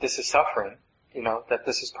this is suffering, that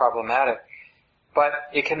this is problematic. But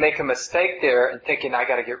it can make a mistake there in thinking, I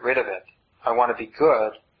gotta get rid of it. I want to be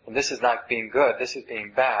good, and this is not being good, this is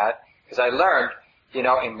being bad. Because I learned,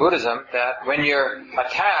 in Buddhism, that when you're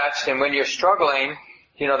attached and when you're struggling,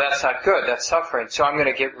 that's not good, that's suffering. So I'm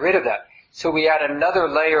gonna get rid of that. So we add another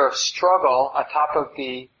layer of struggle on top of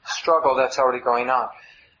the struggle that's already going on.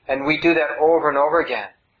 And we do that over and over again.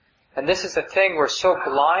 And this is the thing, we're so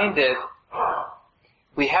blinded,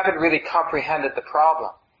 we haven't really comprehended the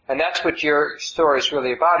problem. And that's what your story is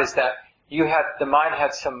really about, is that the mind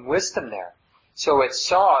had some wisdom there. So it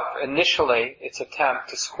saw initially its attempt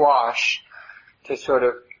to squash, to sort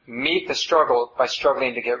of meet the struggle by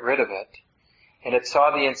struggling to get rid of it. And it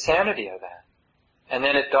saw the insanity of that. And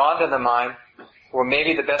then it dawned on the mind, well,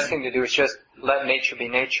 maybe the best thing to do is just let nature be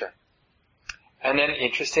nature. And then,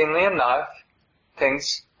 interestingly enough,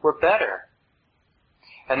 things were better.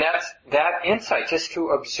 And that's that insight, just to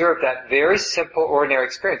observe that very simple, ordinary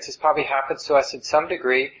experience. This probably happens to us in some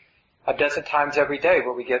degree a dozen times every day,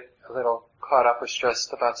 where we get a little caught up or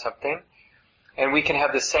stressed about something. And we can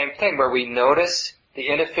have the same thing, where we notice the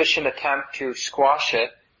inefficient attempt to squash it,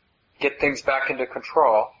 get things back into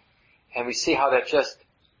control, and we see how that just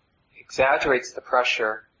exaggerates the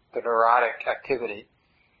pressure, the neurotic activity.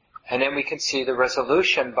 And then we can see the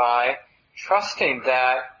resolution by trusting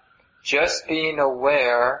that just being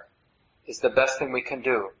aware is the best thing we can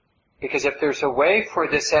do. Because if there's a way for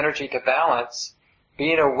this energy to balance,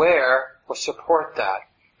 being aware will support that.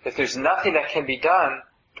 If there's nothing that can be done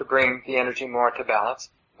to bring the energy more into balance,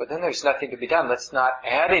 well, then there's nothing to be done. Let's not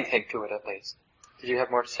add anything to it, at least. Did you have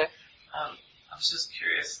more to say? I was just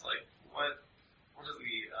curious, what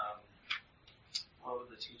would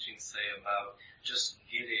the teachings say about just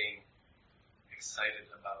getting excited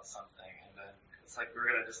about something, and then it's like we're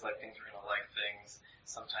going to dislike things, we're going to like things.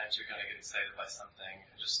 Sometimes you're going to get excited by something,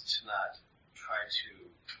 and just to not try to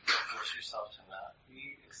force yourself to not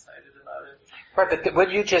be excited about it. Right, but what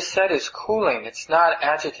you just said is cooling. It's not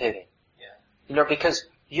agitating. Yeah. Because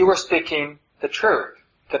you were speaking the truth,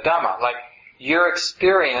 the Dharma. Like, your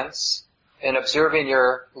experience in observing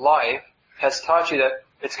your life has taught you that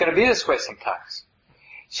it's going to be this way sometimes.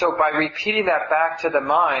 So by repeating that back to the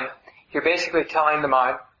mind, you're basically telling the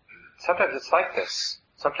mind, sometimes it's like this.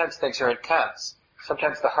 Sometimes things are intense.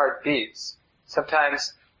 Sometimes the heart beats.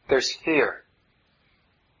 Sometimes there's fear.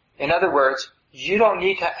 In other words, you don't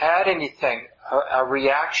need to add anything, a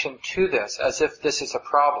reaction to this, as if this is a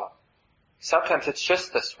problem. Sometimes it's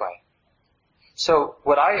just this way. So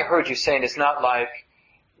what I heard you saying is not like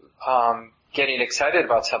getting excited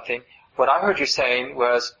about something. What I heard you saying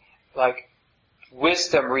was like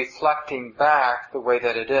wisdom reflecting back the way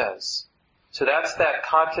that it is. So that's that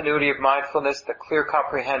continuity of mindfulness, the clear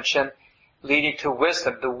comprehension leading to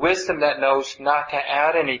wisdom. The wisdom that knows not to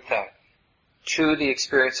add anything to the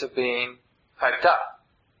experience of being hyped up.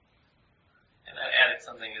 And I added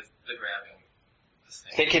something is the grabbing.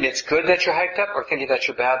 Thinking it's good that you're hyped up, or thinking that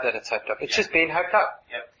you're bad that it's hyped up. It's just being hyped up.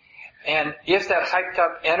 Yep. And if that hyped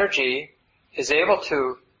up energy is able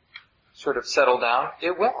to sort of settle down,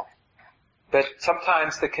 it will. But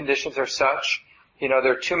sometimes the conditions are such,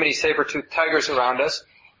 there are too many saber-toothed tigers around us,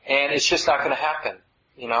 and it's just not going to happen,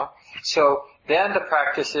 So then the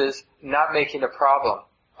practice is not making a problem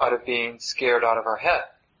out of being scared out of our head,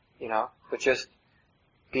 but just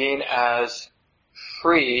being as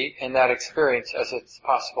free in that experience as it's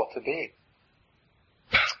possible to be.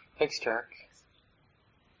 Thanks, Derek.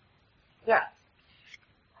 Yeah.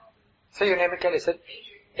 Say your name again. Is it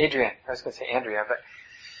Adrian? I was going to say Andrea, but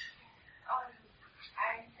I'm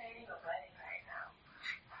planning a wedding right now.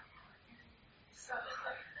 So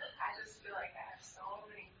I just feel like I have so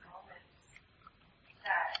many moments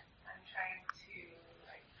that I'm trying to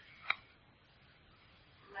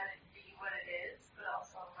let it be what it is, but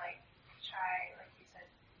also try, like you said,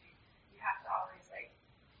 you have to always you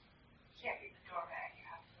can't be the doormat. You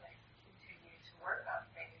have to continue to work on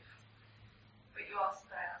things, but you also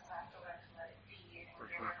have to learn to let it be. And when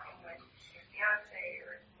you're working with your fiance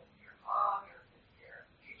or with your mom or with your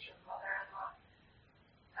future mother-in-law,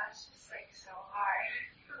 that's just so hard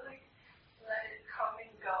to let it come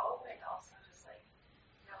and go, and also just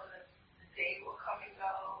know that the day will come and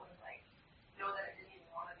go, and know that I didn't even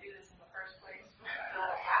want to do this in the first place, but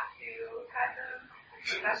I have to, kind of.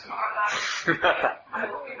 That's I'm not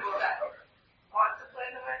those people that want to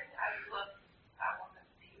plan the wedding. I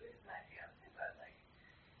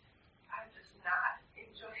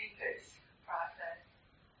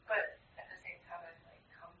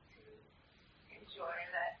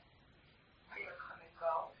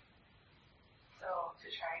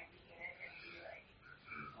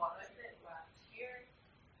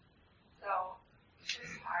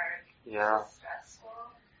Yeah. It's stressful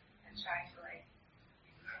and trying to like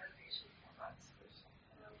be motivation for months.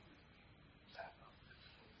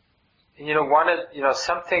 And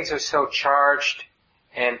some things are so charged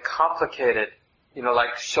and complicated,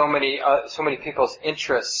 like so many people's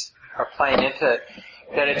interests are playing into it,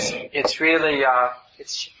 that it's really,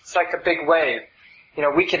 it's like a big wave.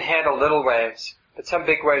 We can handle little waves, but some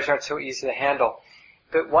big waves aren't so easy to handle.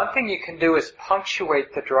 But one thing you can do is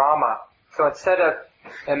punctuate the drama. So instead of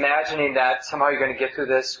imagining that somehow you're going to get through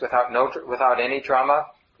this without any drama,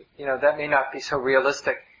 that may not be so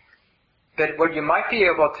realistic. But what you might be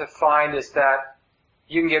able to find is that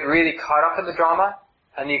you can get really caught up in the drama,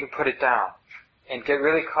 and you can put it down. And get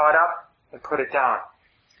really caught up and put it down.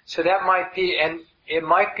 So that might be, and it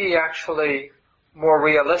might be actually more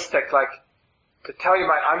realistic, like to tell your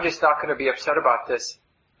mind, I'm just not going to be upset about this.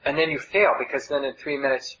 And then you fail, because then in 3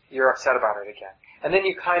 minutes you're upset about it again. And then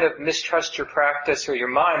you kind of mistrust your practice or your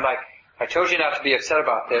mind, like, I told you not to be upset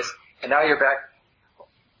about this, and now you're back.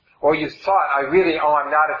 Or you thought,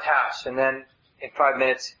 I'm not attached. And then in 5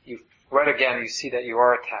 minutes, right again, you see that you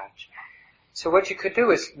are attached. So what you could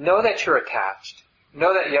do is know that you're attached.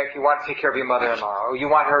 Know that you want to take care of your mother-in-law, or you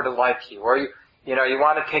want her to like you, or you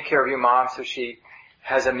want to take care of your mom so she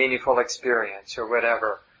has a meaningful experience, or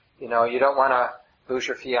whatever. You don't want to lose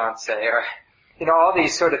your fiance, or, all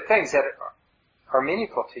these sort of things that are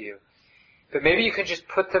meaningful to you. But maybe you can just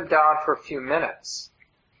put them down for a few minutes.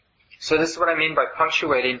 So this is what I mean by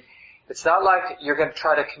punctuating. It's not like you're going to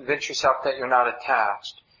try to convince yourself that you're not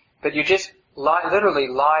attached, but you just literally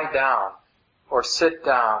lie down, or sit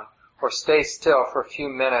down, or stay still for a few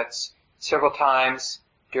minutes, several times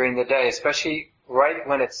during the day, especially right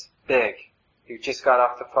when it's big. You just got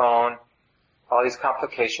off the phone, all these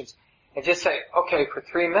complications, and just say, okay, for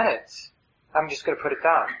 3 minutes, I'm just going to put it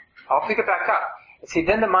down. I'll pick it back up. And see,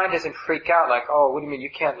 then the mind doesn't freak out like, oh, what do you mean you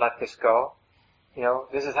can't let this go?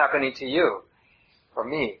 This is happening to you, or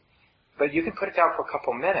me. But you can put it down for a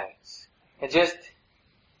couple minutes, and just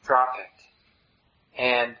drop it.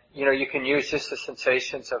 And, you can use just the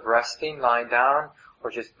sensations of resting, lying down,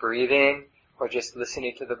 or just breathing, or just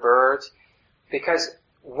listening to the birds. Because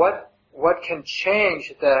what can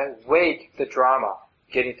change the weight, the drama,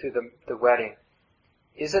 getting through the wedding,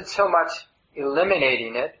 isn't so much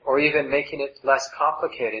eliminating it, or even making it less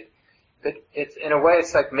complicated, but in a way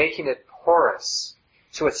it's like making it porous.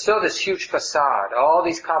 So it's still this huge facade, all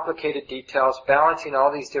these complicated details, balancing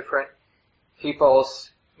all these different people's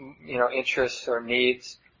interests or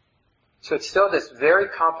needs. So it's still this very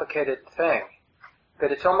complicated thing,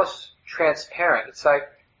 but it's almost transparent. It's like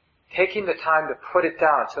taking the time to put it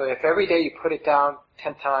down. So if every day you put it down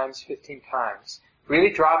 10 times, 15 times, really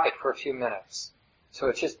drop it for a few minutes. So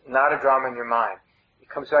it's just not a drama in your mind. It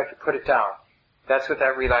comes back, you put it down. That's what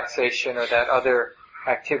that relaxation or that other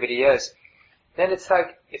activity is. Then it's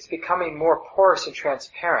like, it's becoming more porous and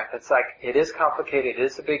transparent. It's like, it is complicated, it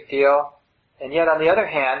is a big deal, and yet on the other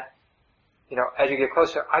hand, as you get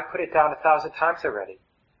closer, I put it down 1,000 times already.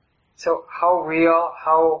 So how real,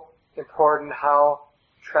 how important, how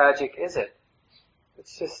tragic is it?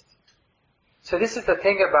 It's just, so this is the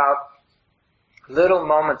thing about little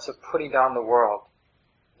moments of putting down the world.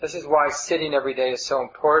 This is why sitting every day is so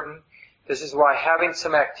important. This is why having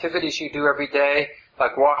some activities you do every day,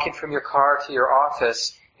 like walking from your car to your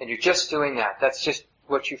office, and you're just doing that. That's just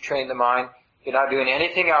what you've trained the mind. You're not doing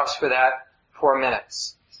anything else for that 4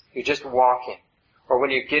 minutes. You're just walking. Or when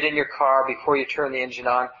you get in your car, before you turn the engine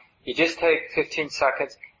on, you just take 15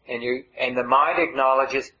 seconds, and the mind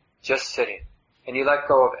acknowledges just sitting. And you let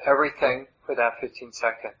go of everything for that 15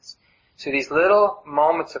 seconds. So these little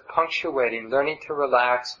moments of punctuating, learning to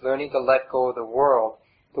relax, learning to let go of the world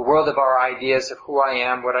of our ideas of who I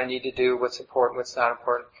am, what I need to do, what's important, what's not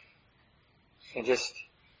important, and just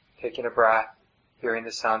taking a breath, hearing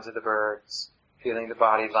the sounds of the birds, feeling the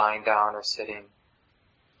body lying down or sitting.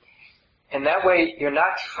 And that way, you're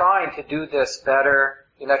not trying to do this better,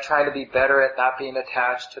 you're not trying to be better at not being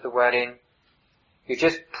attached to the wedding, you're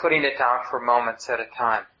just putting it down for moments at a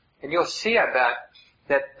time. And you'll see, I bet,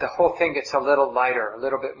 that the whole thing gets a little lighter, a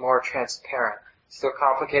little bit more transparent. Still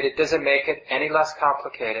complicated, doesn't make it any less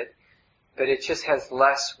complicated, but it just has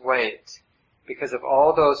less weight because of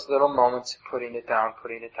all those little moments of putting it down,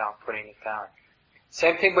 putting it down, putting it down.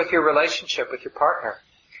 Same thing with your relationship with your partner.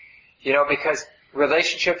 Because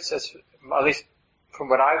relationships, at least from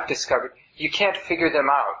what I've discovered, you can't figure them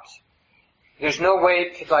out. There's no way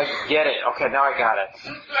to get it. Okay, now I got it.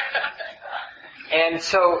 And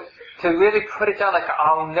so to really put it down,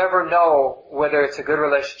 I'll never know whether it's a good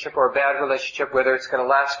relationship or a bad relationship, whether it's going to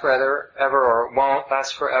last forever or won't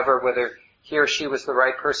last forever, whether he or she was the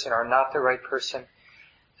right person or not the right person.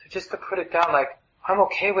 So just to put it down, like, I'm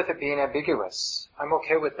okay with it being ambiguous. I'm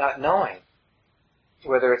okay with not knowing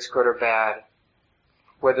whether it's good or bad,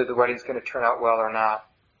 whether the wedding's going to turn out well or not.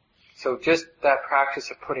 So just that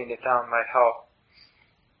practice of putting it down might help.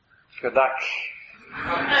 Good luck.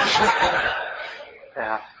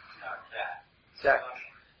 Yeah. Jack.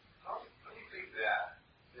 How do you think that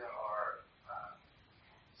there are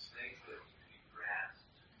snakes that can be grasped,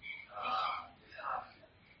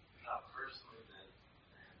 not personally, then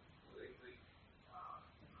politically?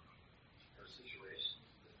 There are situations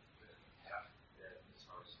that it's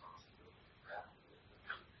our responsibility to grapple with.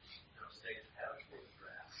 Snakes have been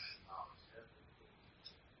grasped,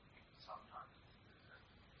 sometimes.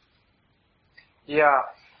 Yeah,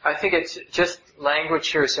 I think it's just language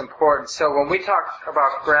here is important. So when we talk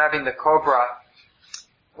about grabbing the cobra,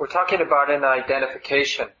 we're talking about an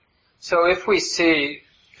identification. So if we see,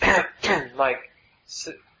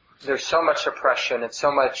 there's so much oppression and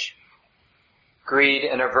so much greed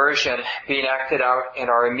and aversion being acted out in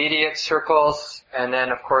our immediate circles and then,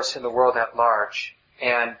 of course, in the world at large.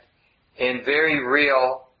 And in very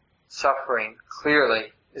real suffering,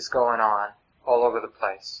 clearly, is going on all over the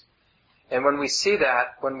place. And when we see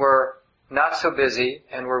that, when we're not so busy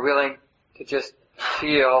and we're willing to just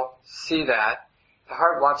see that, the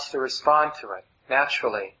heart wants to respond to it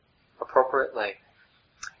naturally, appropriately.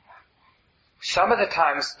 Some of the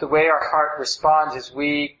times, the way our heart responds is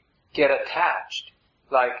we get attached.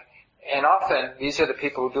 And often, these are the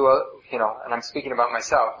people who do, and I'm speaking about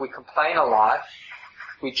myself, we complain a lot,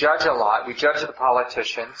 we judge a lot, we judge the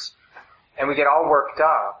politicians, and we get all worked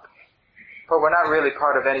up. But we're not really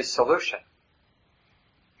part of any solution.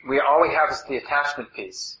 All we have is the attachment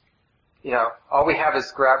piece. All we have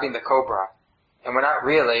is grabbing the cobra. And we're not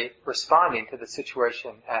really responding to the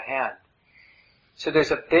situation at hand. So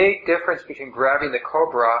there's a big difference between grabbing the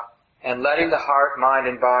cobra and letting the heart, mind,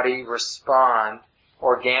 and body respond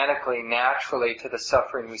organically, naturally to the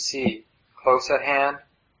suffering we see close at hand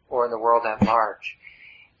or in the world at large.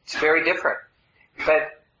 It's very different.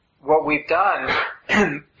 But what we've done,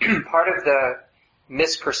 part of the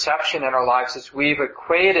misperception in our lives is we've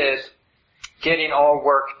equated getting all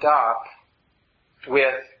worked up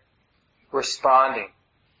with responding.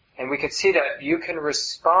 And we can see that you can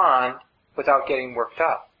respond without getting worked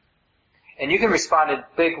up. And you can respond in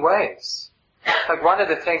big ways. Like one of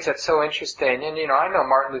the things that's so interesting, and I know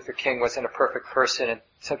Martin Luther King wasn't a perfect person, and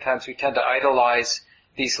sometimes we tend to idolize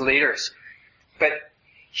these leaders. But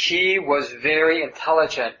he was very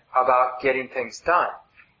intelligent about getting things done.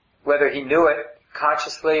 Whether he knew it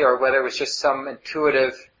consciously or whether it was just some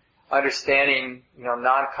intuitive understanding,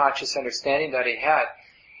 non-conscious understanding that he had.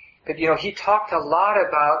 But, he talked a lot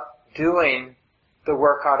about doing the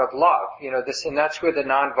work out of love. And that's where the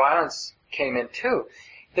nonviolence came in too.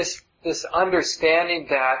 This understanding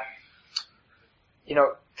that,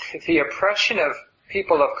 the oppression of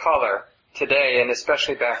people of color today, and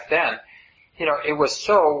especially back then, it was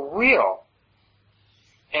so real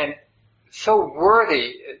and so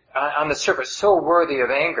worthy, on the surface, so worthy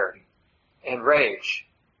of anger and rage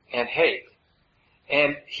and hate.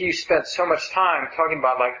 And he spent so much time talking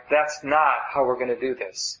about, that's not how we're going to do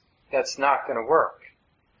this. That's not going to work.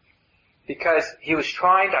 Because he was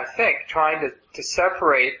trying to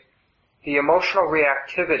separate the emotional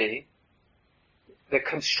reactivity, the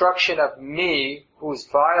construction of me who was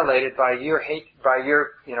violated by your hate, by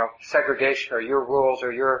your, segregation or your rules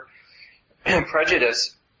or your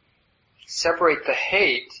prejudice, separate the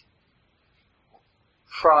hate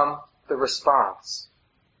from the response.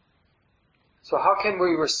 So how can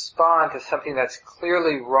we respond to something that's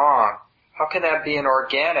clearly wrong? How can that be an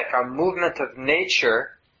organic, a movement of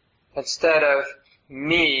nature, instead of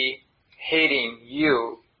me hating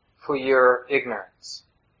you for your ignorance?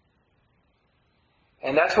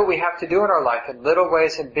 And that's what we have to do in our life, in little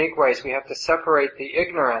ways and big ways. We have to separate the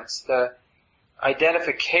ignorance, the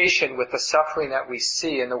identification with the suffering that we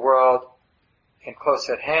see in the world and close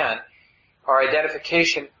at hand, our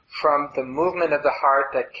identification from the movement of the heart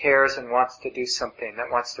that cares and wants to do something, that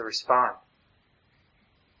wants to respond.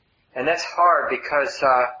 And that's hard because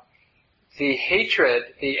the hatred,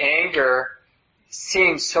 the anger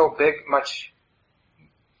seems so big,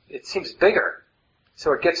 it seems bigger.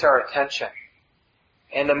 So it gets our attention.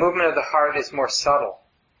 And the movement of the heart is more subtle.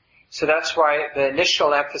 So that's why the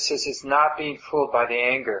initial emphasis is not being fooled by the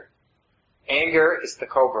anger. Anger is the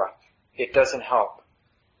cobra. It doesn't help.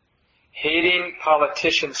 Hating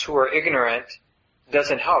politicians who are ignorant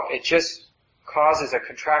doesn't help. It just causes a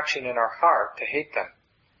contraction in our heart to hate them.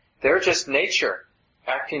 They're just nature,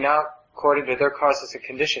 acting out according to their causes and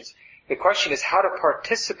conditions. The question is how to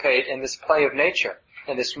participate in this play of nature,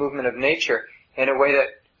 in this movement of nature, in a way that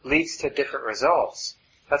leads to different results.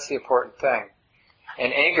 That's the important thing.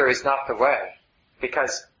 And anger is not the way.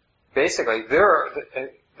 Because basically,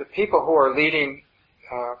 the people who are leading,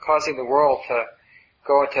 causing the world to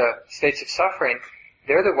go into states of suffering,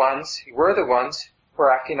 we're the ones who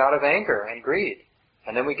are acting out of anger and greed.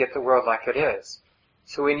 And then we get the world like it is.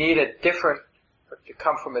 So we need to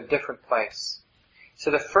come from a different place.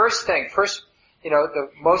 So the the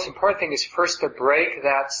most important thing is first to break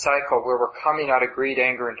that cycle where we're coming out of greed,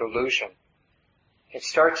 anger, and delusion. And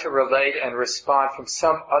start to relate and respond from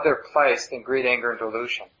some other place than greed, anger, and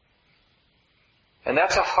delusion. And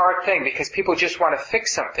that's a hard thing because people just want to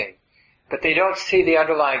fix something, but they don't see the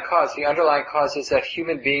underlying cause. The underlying cause is that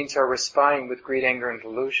human beings are responding with greed, anger, and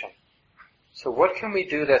delusion. So what can we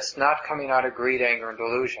do that's not coming out of greed, anger, and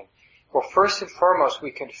delusion? Well, first and foremost,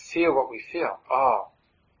 we can feel what we feel. Oh,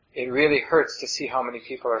 it really hurts to see how many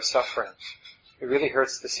people are suffering. It really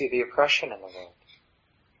hurts to see the oppression in the world.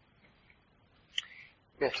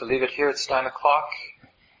 We have to leave it here. It's 9 o'clock.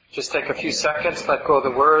 Just take a few seconds, let go of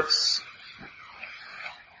the words.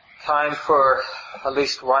 Time for at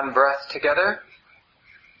least one breath together.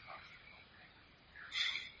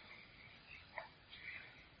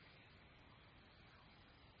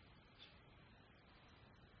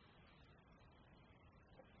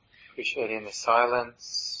 Appreciating the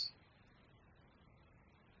silence.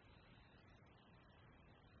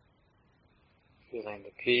 Feeling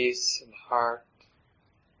the peace in the heart.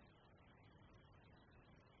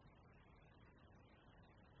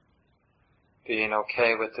 Being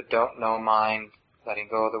okay with the don't know mind, letting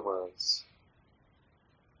go of the words.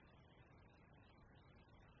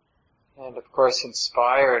 And of course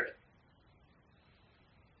inspired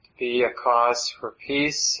to be a cause for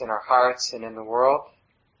peace in our hearts and in the world.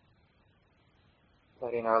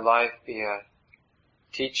 Letting our life be a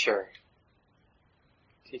teacher,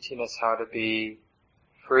 teaching us how to be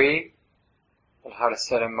free and how to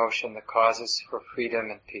set in motion the causes for freedom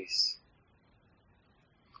and peace.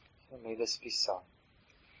 And may this be so.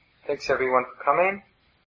 Thanks everyone for coming.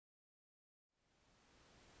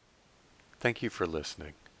 Thank you for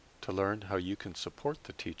listening. To learn how you can support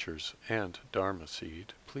the teachers and Dharma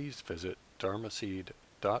Seed, please visit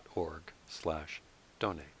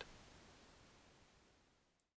dharmaseed.org/donate.